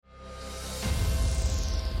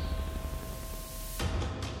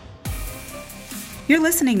You're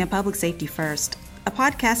listening to Public Safety First, a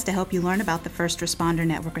podcast to help you learn about the First Responder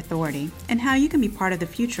Network Authority and how you can be part of the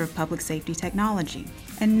future of public safety technology.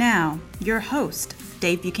 And now, your host,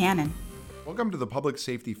 Dave Buchanan. Welcome to the Public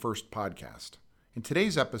Safety First podcast. In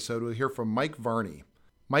today's episode, we'll hear from Mike Varney.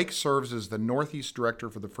 Mike serves as the Northeast Director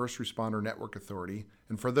for the First Responder Network Authority.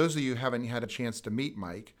 And for those of you who haven't had a chance to meet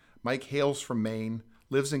Mike, Mike hails from Maine,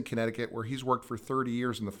 lives in Connecticut, where he's worked for 30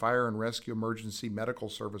 years in the fire and rescue emergency medical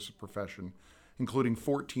services profession, including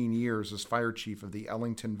 14 years as fire chief of the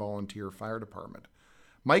Ellington Volunteer Fire Department.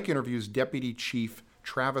 Mike interviews Deputy Chief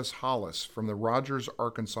Travis Hollis from the Rogers,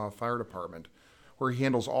 Arkansas Fire Department, where he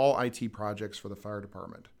handles all IT projects for the fire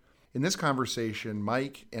department. In this conversation,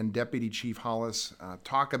 Mike and Deputy Chief Hollis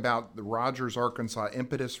talk about the Rogers, Arkansas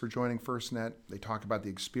impetus for joining FirstNet. They talk about the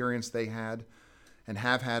experience they had and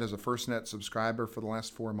have had as a FirstNet subscriber for the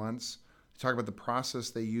last 4 months. They talk about the process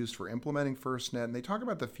they used for implementing FirstNet, and they talk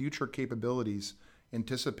about the future capabilities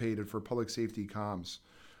anticipated for public safety comms.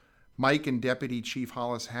 Mike and Deputy Chief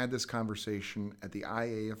Hollis had this conversation at the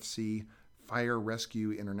IAFC Fire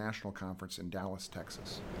Rescue International Conference in Dallas,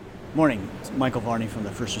 Texas. Morning, it's Michael Varney from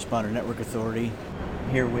the First Responder Network Authority,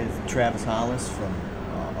 here with Travis Hollis from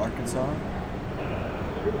Arkansas,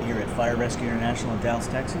 here at Fire Rescue International in Dallas,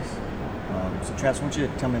 Texas. So Travis, why don't you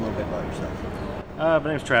tell me a little bit about yourself? My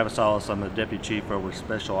name is Travis Hollis. I'm the Deputy Chief over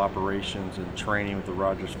Special Operations and Training with the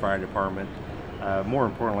Rogers Fire Department. More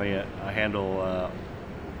importantly, I handle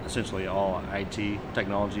essentially all IT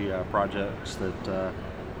technology projects that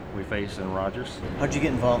we face in Rogers. How'd you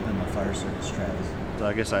get involved in the fire service, Travis? So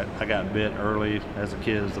I guess I got bit early as a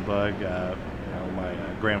kid as a bug. My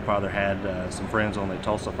grandfather had some friends on the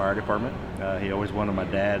Tulsa Fire Department. He always wanted my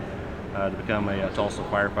dad to become a Tulsa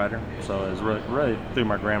firefighter. So it was really through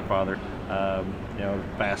my grandfather.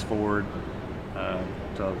 Fast forward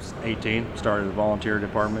till I was 18, started the volunteer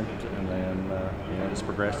department, and then just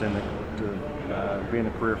progressed into being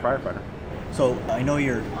a career firefighter. So I know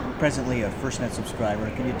you're presently a FirstNet subscriber.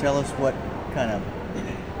 Can you tell us what kind of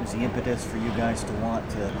was the impetus for you guys to want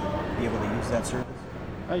to be able to use that service?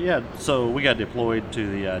 So we got deployed to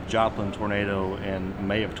the Joplin tornado in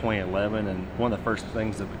May of 2011, and one of the first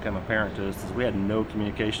things that became apparent to us is we had no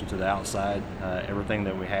communication to the outside. Everything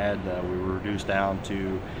that we had, we were reduced down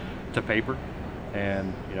to paper,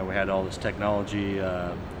 and we had all this technology.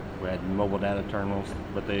 We had mobile data terminals,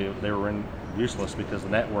 but they were useless because the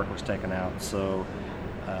network was taken out. So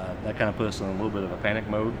that kind of put us in a little bit of a panic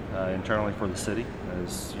mode internally for the city.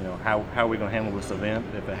 As how are we going to handle this event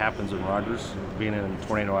if it happens in Rogers, being in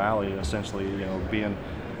Tornado Alley, essentially, being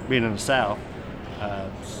in the south.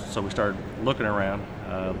 So we started looking around.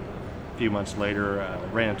 A few months later,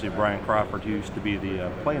 ran into Brian Crawford, who used to be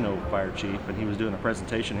the Plano fire chief, and he was doing a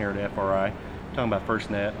presentation here at FRI talking about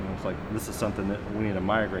FirstNet, and it's like, this is something that we need to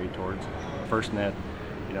migrate towards. FirstNet,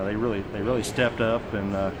 they really stepped up,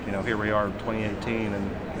 and here we are in 2018,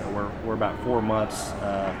 and we're about 4 months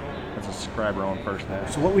as a subscriber on FirstNet.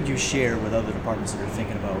 So what would you share with other departments that are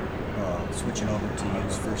thinking about switching over to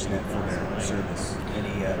use FirstNet for their service?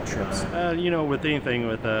 Any trips? With anything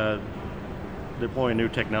with deploying new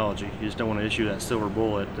technology, you just don't want to issue that silver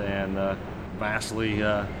bullet and vastly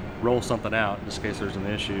roll something out just in case there's an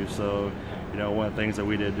issue. So, one of the things that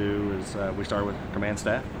we did do is we started with command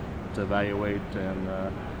staff to evaluate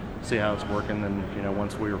and see how it's working. And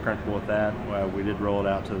once we were comfortable with that, we did roll it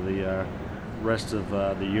out to the rest of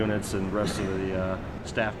the units and rest of the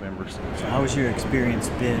staff members. So how has your experience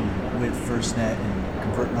been with FirstNet and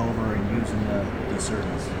converting over and using the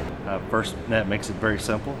service? FirstNet makes it very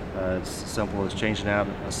simple. It's simple as changing out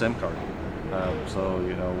a SIM card.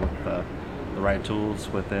 With the right tools,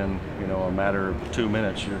 within a matter of 2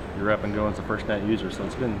 minutes, you're up and going as a FirstNet user. So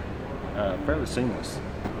it's been fairly seamless.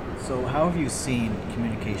 So how have you seen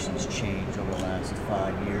communications change over the last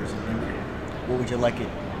 5 years, and what would you like it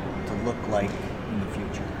to look like in the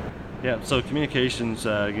future? Yeah, so communications,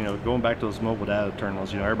 going back to those mobile data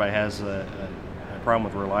terminals, everybody has a problem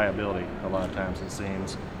with reliability a lot of times, it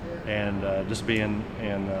seems. And just being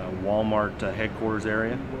in Walmart headquarters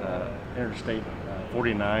area, Interstate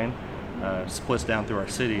 49 splits down through our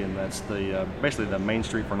city, and that's basically the main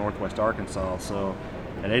street for Northwest Arkansas. So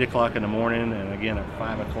at 8 o'clock in the morning and again at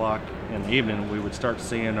 5 o'clock in the evening, we would start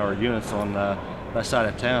seeing our units on that side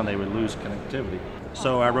of town, they would lose connectivity.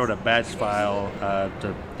 So I wrote a batch file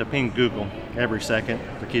to ping Google every second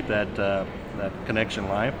to keep that connection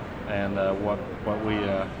live. And what we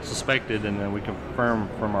suspected, and then we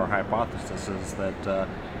confirmed from our hypothesis, is that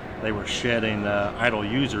they were shedding idle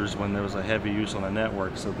users when there was a heavy use on the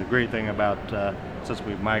network. So the great thing about since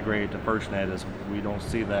we've migrated to FirstNet is we don't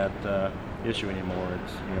see that issue anymore.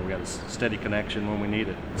 It's, we got a steady connection when we need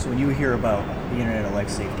it. So when you hear about the Internet of Life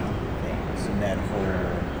safety things and that whole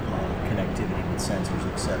connectivity with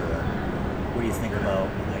sensors, etc., what do you think about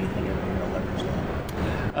how you think everything will leverage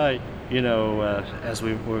that? As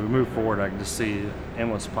we move forward, I can just see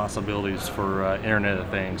endless possibilities for Internet of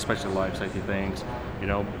Things, especially life safety things.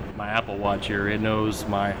 My Apple Watch here, it knows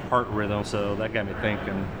my heart rhythm, so that got me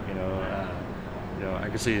thinking.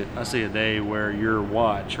 I see a day where your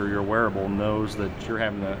watch or your wearable knows that you're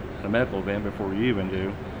having a medical event before you even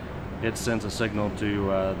do. It sends a signal to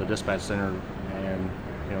the dispatch center, and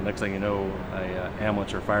next thing you know, a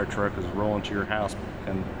ambulance or fire truck is rolling to your house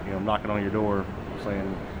and knocking on your door,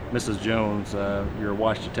 saying, "Mrs. Jones, your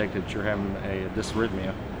watch detected you're having a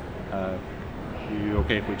dysrhythmia. You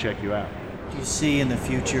okay if we check you out?" Do you see in the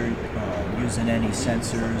future using any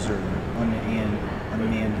sensors or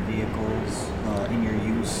unmanned vehicles in your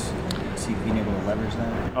use? See being able to leverage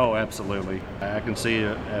that? Oh, absolutely. I can see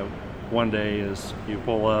one day is you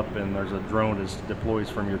pull up and there's a drone that deploys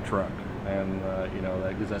from your truck, and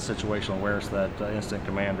that gives that situational awareness, that instant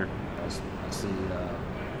commander. I see,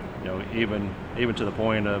 even to the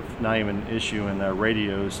point of not even issuing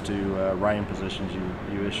radios to riding positions.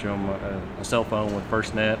 You issue them a cell phone with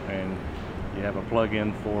FirstNet, and you have a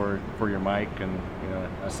plug-in for your mic, and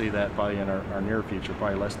I see that probably in our near future,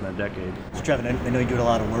 probably less than a decade. So Trevor, I know you do a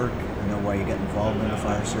lot of work. I know why you got involved in the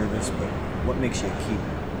fire service, but what makes you keep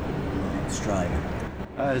striving?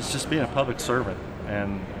 It's just being a public servant,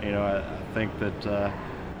 and I think that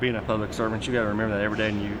being a public servant, you got to remember that every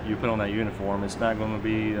day you put on that uniform. It's not going to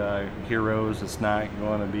be heroes. It's not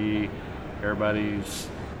going to be everybody's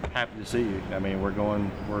happy to see you. I mean, we're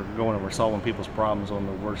going and we're solving people's problems on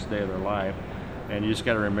the worst day of their life, and you just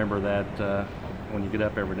got to remember that when you get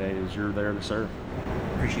up every day, is you're there to serve.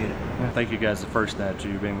 Appreciate it. Thank you guys at FirstNet.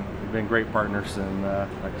 You've been great partners, and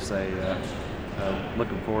like I say,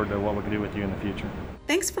 looking forward to what we can do with you in the future.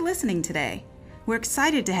 Thanks for listening today. We're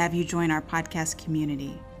excited to have you join our podcast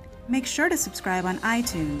community. Make sure to subscribe on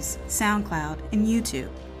iTunes, SoundCloud, and YouTube.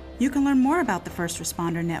 You can learn more about the First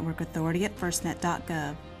Responder Network Authority at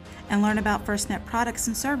firstnet.gov and learn about FirstNet products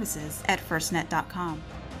and services at firstnet.com.